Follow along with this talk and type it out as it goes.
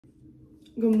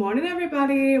Good morning,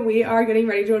 everybody. We are getting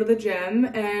ready to go to the gym,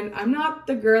 and I'm not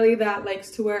the girly that likes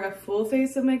to wear a full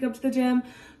face of makeup to the gym,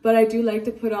 but I do like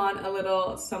to put on a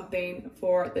little something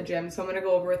for the gym. So I'm gonna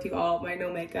go over with you all my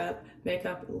no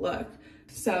makeup look.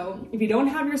 So if you don't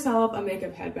have yourself a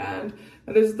makeup headband,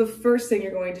 this is the first thing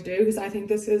you're going to do, because I think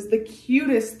this is the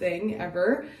cutest thing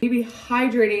ever. We'll be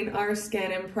hydrating our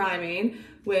skin and priming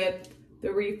with the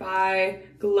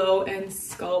REFYGlow and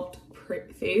Sculpt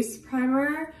face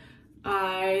primer.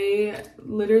 I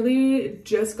literally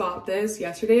just got this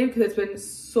yesterday because it's been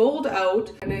sold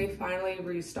out and I finally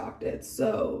restocked it.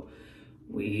 So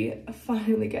we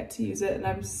finally get to use it and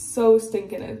I'm so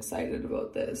stinking excited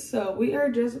about this. So we are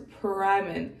just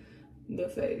priming the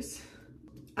face.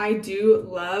 I do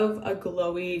love a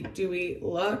glowy, dewy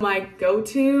look. My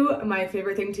go-to, my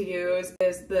favorite thing to use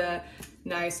is the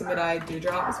Niacinamide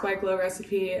Dewdrops by Glow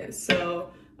Recipe.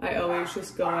 So I always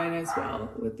just go in as well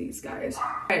with these guys.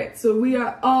 All right, so we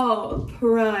are all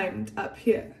primed up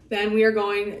here. Then we are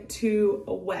going to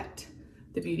wet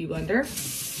the Beauty Blender.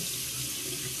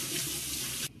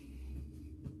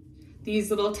 These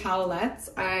little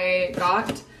towelettes I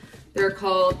got, they're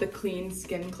called the Clean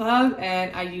Skin Club,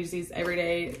 and I use these every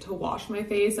day to wash my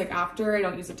face. Like after, I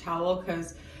don't use a towel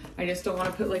because I just don't want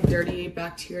to put like dirty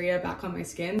bacteria back on my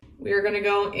skin. We are gonna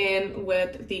go in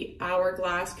with the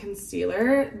Hourglass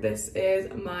concealer. This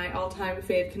is my all-time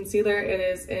fave concealer. It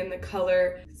is in the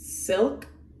color Silk.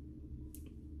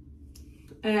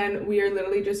 And we are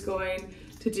literally just going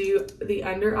to do the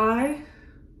under eye,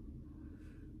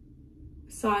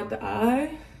 side the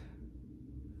eye,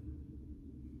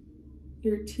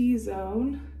 your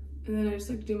T-zone, and then I just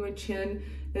like do my chin.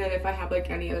 And then if I have like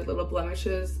any other little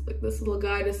blemishes, like this little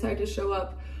guy decide to show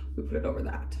up, we put it over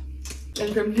that.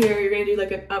 And from here, you're gonna do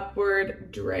like an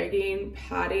upward dragging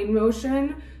patting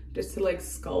motion just to like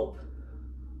sculpt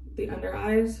the under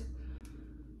eyes.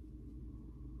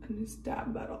 And just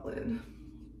dab that all in.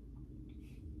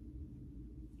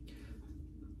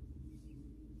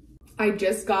 I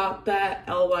just got the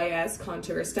LYS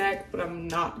contour stick, but I'm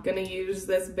not gonna use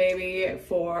this baby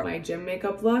for my gym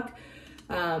makeup look.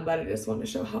 But I just want to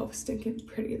show how stinking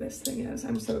pretty this thing is.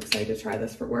 I'm so excited to try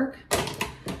this for work.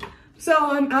 So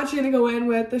I'm actually gonna go in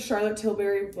with the Charlotte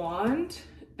Tilbury wand,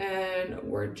 and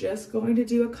we're just going to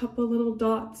do a couple little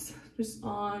dots just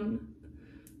on,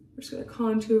 we're just gonna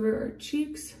contour our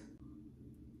cheeks,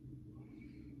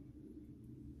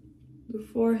 the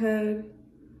forehead,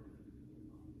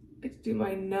 I like to do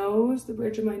my nose, the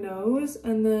bridge of my nose,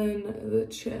 and then the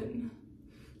chin.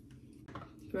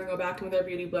 We're gonna go back in with our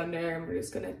Beauty Blender and we're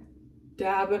just gonna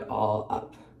dab it all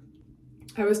up.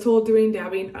 I was told doing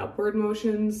dabbing upward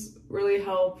motions really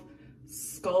help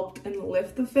sculpt and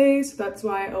lift the face. That's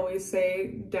why I always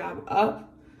say dab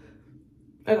up.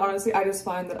 And honestly, I just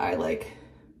find that I like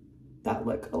that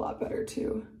look a lot better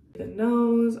too. The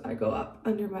nose, I go up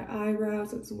under my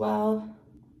eyebrows as well.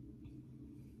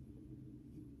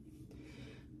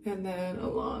 And then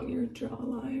along your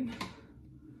jawline.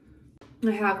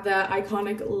 I have the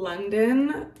iconic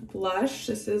London blush.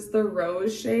 This is the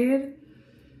rose shade.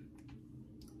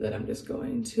 Then I'm just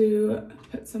going to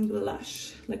put some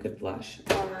blush, liquid blush,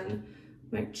 on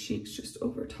my cheeks just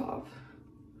over top.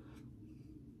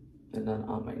 And then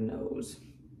on my nose.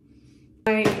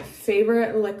 My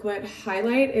favorite liquid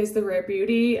highlight is the Rare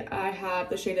Beauty. I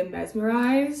have the shade of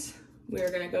Mesmerize.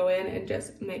 We're gonna go in and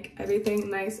just make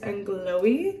everything nice and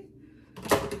glowy.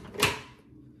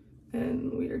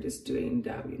 And we are just doing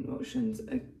dabbing motions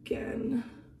again.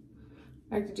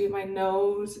 I like to do my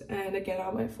nose and again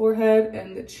on my forehead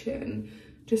and the chin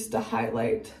just to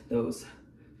highlight those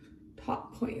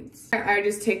top points. I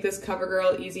just take this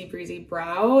CoverGirl Easy Breezy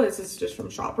Brow. This is just from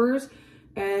Shoppers.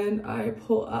 And I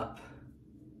pull up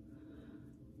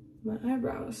my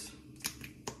eyebrows.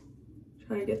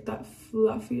 Try to get that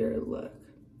fluffier look.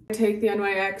 I take the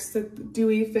NYX, the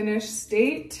Dewy Finish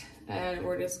State, and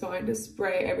we're just going to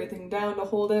spray everything down to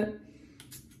hold it.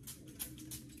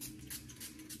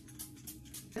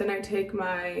 Then I take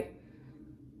my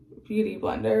Beauty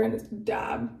Blender and just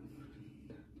dab,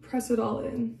 press it all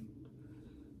in.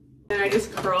 And I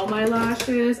just curl my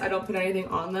lashes. I don't put anything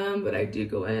on them, but I do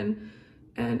go in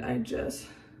and I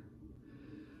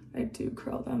do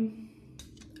curl them.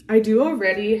 I do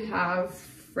already have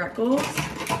freckles,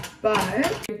 but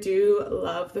I do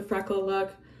love the freckle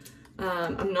look.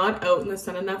 I'm not out in the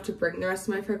sun enough to bring the rest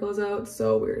of my freckles out,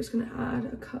 so we're just gonna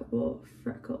add a couple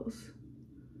freckles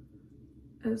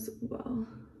as well.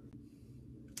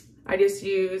 I just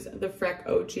use the Freck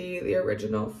OG, the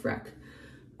original Freck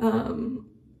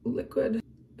liquid.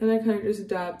 And I kind of just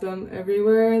dab them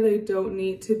everywhere. They don't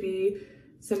need to be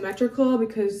symmetrical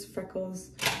because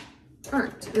freckles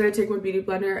aren't. And then I take my beauty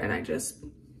blender and I just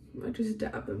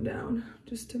dab them down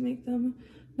just to make them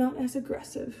not as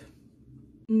aggressive.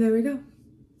 And there we go.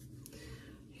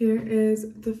 Here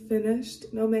is the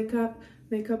finished no makeup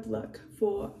look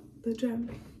for the gem.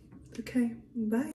 Okay, bye.